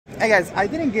Hey guys, I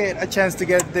didn't get a chance to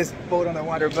get this boat on the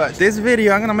water, but this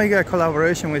video I'm gonna make a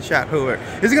collaboration with Chad Hoover.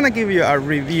 He's gonna give you a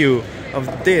review of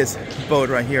this boat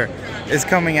right here. It's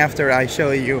coming after I show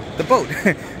you the boat.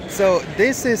 So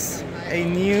this is a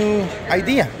new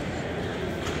idea.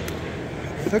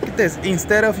 Look at this.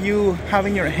 Instead of you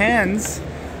having your hands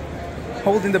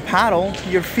holding the paddle,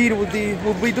 your feet will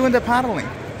be doing the paddling.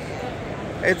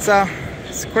 It's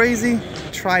crazy.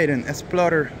 Trident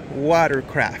Explorer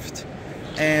Watercraft,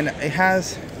 and it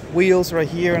has wheels right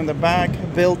here in the back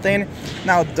built in.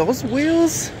 Now those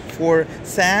wheels for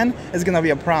sand is gonna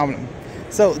be a problem.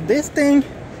 So this thing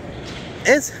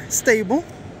is stable.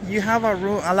 You have a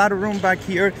lot of room back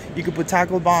here. You could put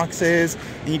tackle boxes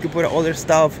and you could put other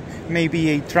stuff,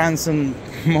 maybe a transom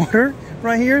motor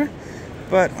right here.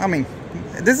 But I mean,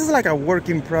 this is like a work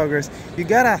in progress. You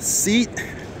got a seat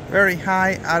very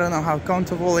high. I don't know how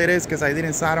comfortable it is because I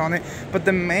didn't sit on it, but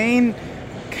the main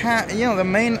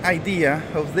idea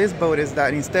of this boat is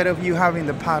that instead of you having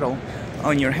the paddle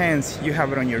on your hands, you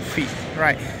have it on your feet,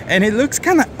 right? And it looks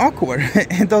kind of awkward.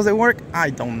 And does it work? I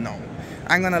don't know.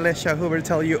 I'm gonna let Chad Hoover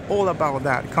tell you all about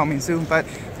that coming soon, but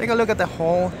take a look at the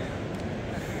hull.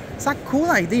 It's a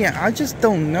cool idea. I just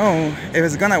don't know if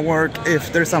it's gonna work,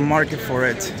 if there's a market for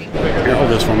it. Here, hold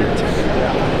this for me.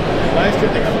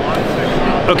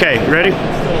 Okay, ready?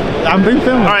 I'm being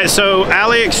filmed. All right, so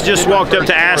Aliex just walked up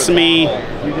to ask me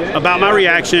about my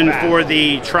reaction for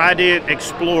the Trident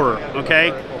Explorer,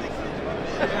 okay?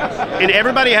 And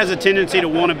everybody has a tendency to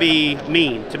want to be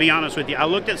mean, to be honest with you. I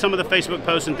looked at some of the Facebook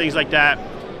posts and things like that,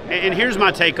 and here's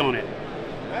my take on it.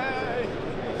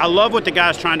 I love what the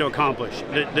guy's trying to accomplish.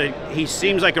 Greg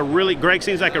seems like a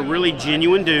really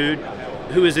genuine dude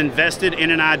who is invested in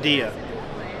an idea.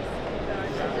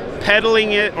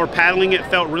 Pedaling it or paddling it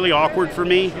felt really awkward for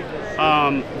me.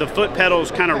 The foot pedals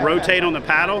kind of rotate on the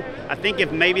paddle. I think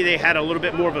if maybe they had a little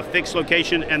bit more of a fixed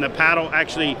location and the paddle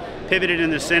actually pivoted in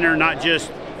the center, not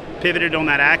just pivoted on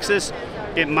that axis,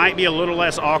 it might be a little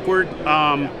less awkward.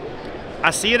 I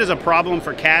see it as a problem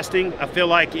for casting. I feel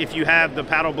like if you have the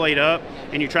paddle blade up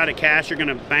and you try to cast, you're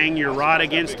gonna bang your rod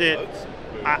against it.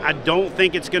 I don't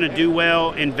think it's gonna do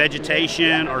well in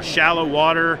vegetation or shallow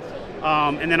water.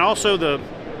 And then also the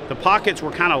pockets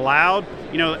were kind of loud.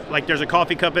 You know, like there's a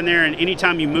coffee cup in there, and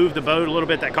anytime you move the boat a little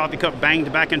bit, that coffee cup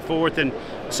banged back and forth. And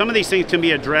some of these things can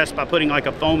be addressed by putting like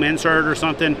a foam insert or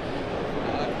something.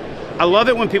 I love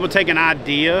it when people take an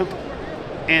idea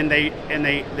and they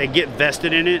get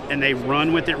vested in it and they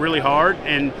run with it really hard.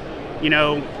 And you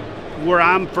know, where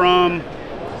I'm from,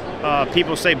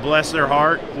 people say bless their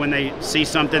heart when they see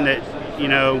something that, you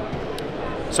know.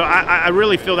 So I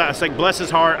really feel that. It's like bless his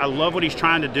heart. I love what he's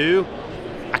trying to do.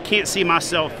 I can't see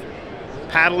myself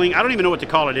paddling. I don't even know what to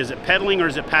call it. Is it pedaling or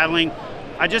is it paddling?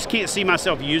 I just can't see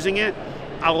myself using it.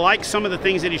 I like some of the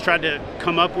things that he's tried to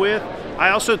come up with.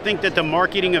 I also think that the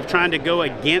marketing of trying to go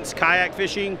against kayak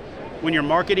fishing when you're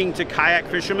marketing to kayak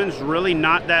fishermen is really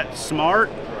not that smart.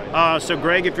 So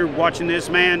Greg, if you're watching this,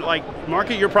 man, like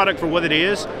market your product for what it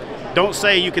is. Don't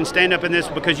say you can stand up in this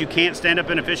because you can't stand up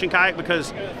in a fishing kayak,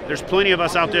 because there's plenty of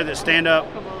us out there that stand up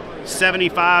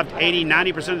 75, 80,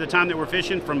 90% of the time that we're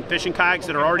fishing from fishing kayaks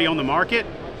that are already on the market.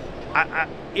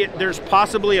 There's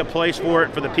possibly a place for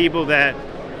it for the people that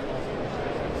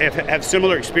have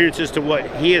similar experiences to what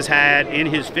he has had in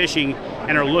his fishing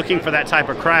and are looking for that type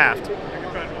of craft.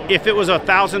 If it was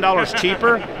 $1,000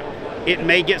 cheaper, it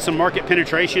may get some market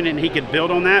penetration and he could build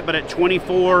on that, but at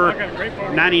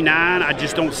 $24.99, I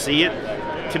just don't see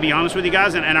it, to be honest with you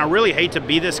guys. And I really hate to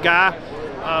be this guy.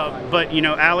 But you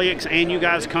know, Aliex and you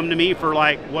guys come to me for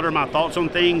like, what are my thoughts on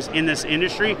things in this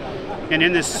industry and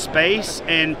in this space?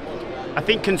 And I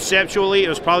think conceptually it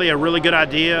was probably a really good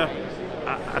idea.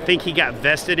 I think he got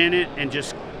vested in it and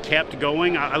just kept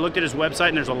going. I looked at his website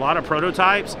and there's a lot of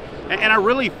prototypes, and I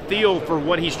really feel for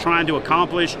what he's trying to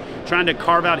accomplish, trying to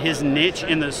carve out his niche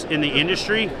in the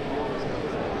industry.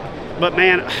 But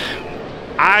man,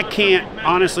 I can't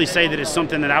honestly say that it's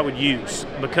something that I would use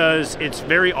because it's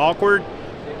very awkward.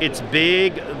 It's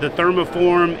big, the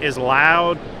thermoform is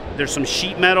loud, there's some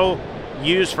sheet metal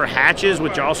used for hatches,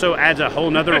 which also adds a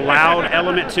whole nother loud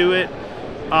element to it.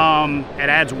 It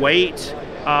adds weight.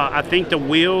 I think the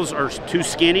wheels are too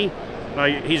skinny.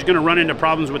 He's gonna run into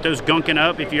problems with those gunking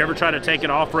up if you ever try to take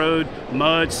it off-road,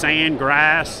 mud, sand,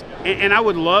 grass. And I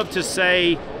would love to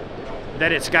say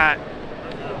that it's got,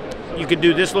 you could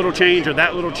do this little change or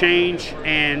that little change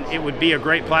and it would be a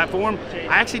great platform.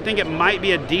 I actually think it might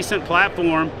be a decent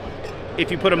platform if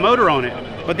you put a motor on it.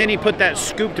 But then he put that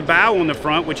scooped bow on the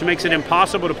front, which makes it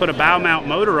impossible to put a bow mount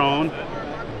motor on.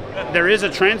 There is a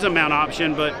transom mount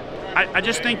option, but I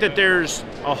just think that there's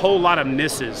a whole lot of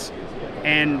misses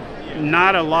and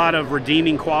not a lot of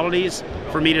redeeming qualities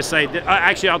for me to say.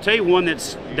 Actually, I'll tell you one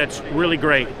that's really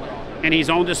great, and he's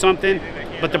onto something.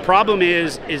 But the problem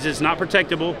is it's not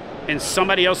protectable, and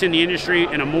somebody else in the industry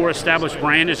and a more established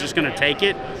brand is just going to take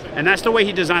it. And that's the way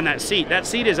he designed that seat. That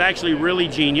seat is actually really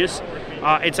genius.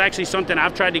 It's actually something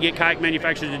I've tried to get kayak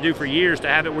manufacturers to do for years, to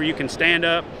have it where you can stand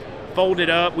up, fold it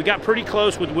up. We got pretty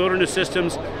close with Wilderness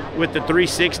Systems with the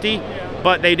 360,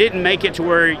 but they didn't make it to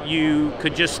where you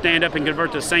could just stand up and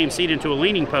convert the same seat into a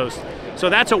leaning post. So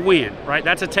that's a win, right?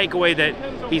 That's a takeaway, that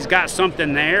he's got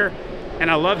something there. And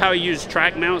I love how he used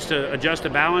track mounts to adjust the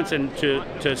balance and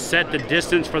to set the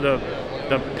distance for the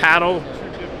paddle.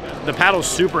 The paddle's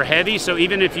super heavy, so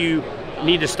even if you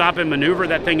need to stop and maneuver,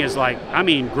 that thing is like, I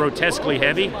mean, grotesquely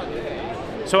heavy.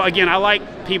 So again, I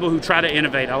like people who try to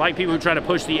innovate. I like people who try to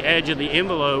push the edge of the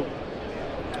envelope.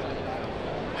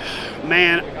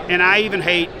 Man, and I even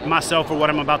hate myself for what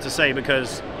I'm about to say,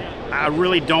 because I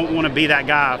really don't want to be that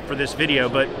guy for this video.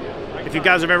 But if you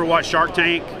guys have ever watched Shark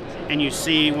Tank, and you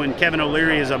see when Kevin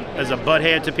O'Leary is a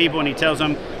butthead to people and he tells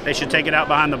them they should take it out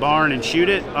behind the barn and shoot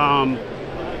it.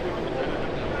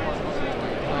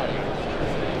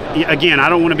 Again, I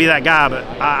don't want to be that guy, but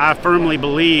I firmly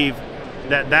believe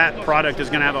that that product is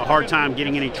going to have a hard time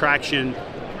getting any traction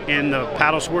in the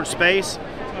paddle sport space.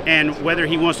 And whether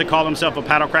he wants to call himself a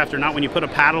paddlecraft or not, when you put a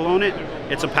paddle on it,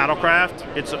 it's a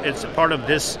paddlecraft. It's a part of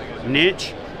this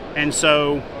niche. And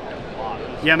so,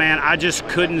 yeah, man, I just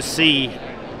couldn't see.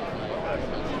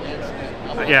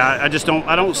 Yeah,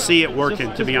 I don't see it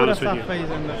working, to be honest with you.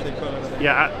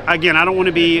 Yeah, again, I don't want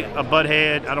to be a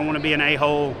butthead. I don't want to be an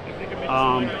a-hole.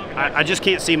 I just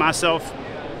can't see myself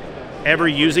ever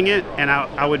using it, and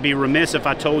I would be remiss if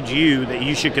I told you that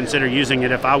you should consider using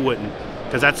it if I wouldn't,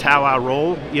 because that's how I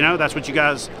roll. You know, that's what you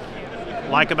guys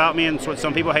like about me, and it's what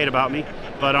some people hate about me.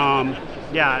 But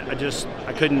yeah,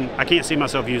 I can't see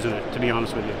myself using it, to be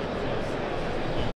honest with you.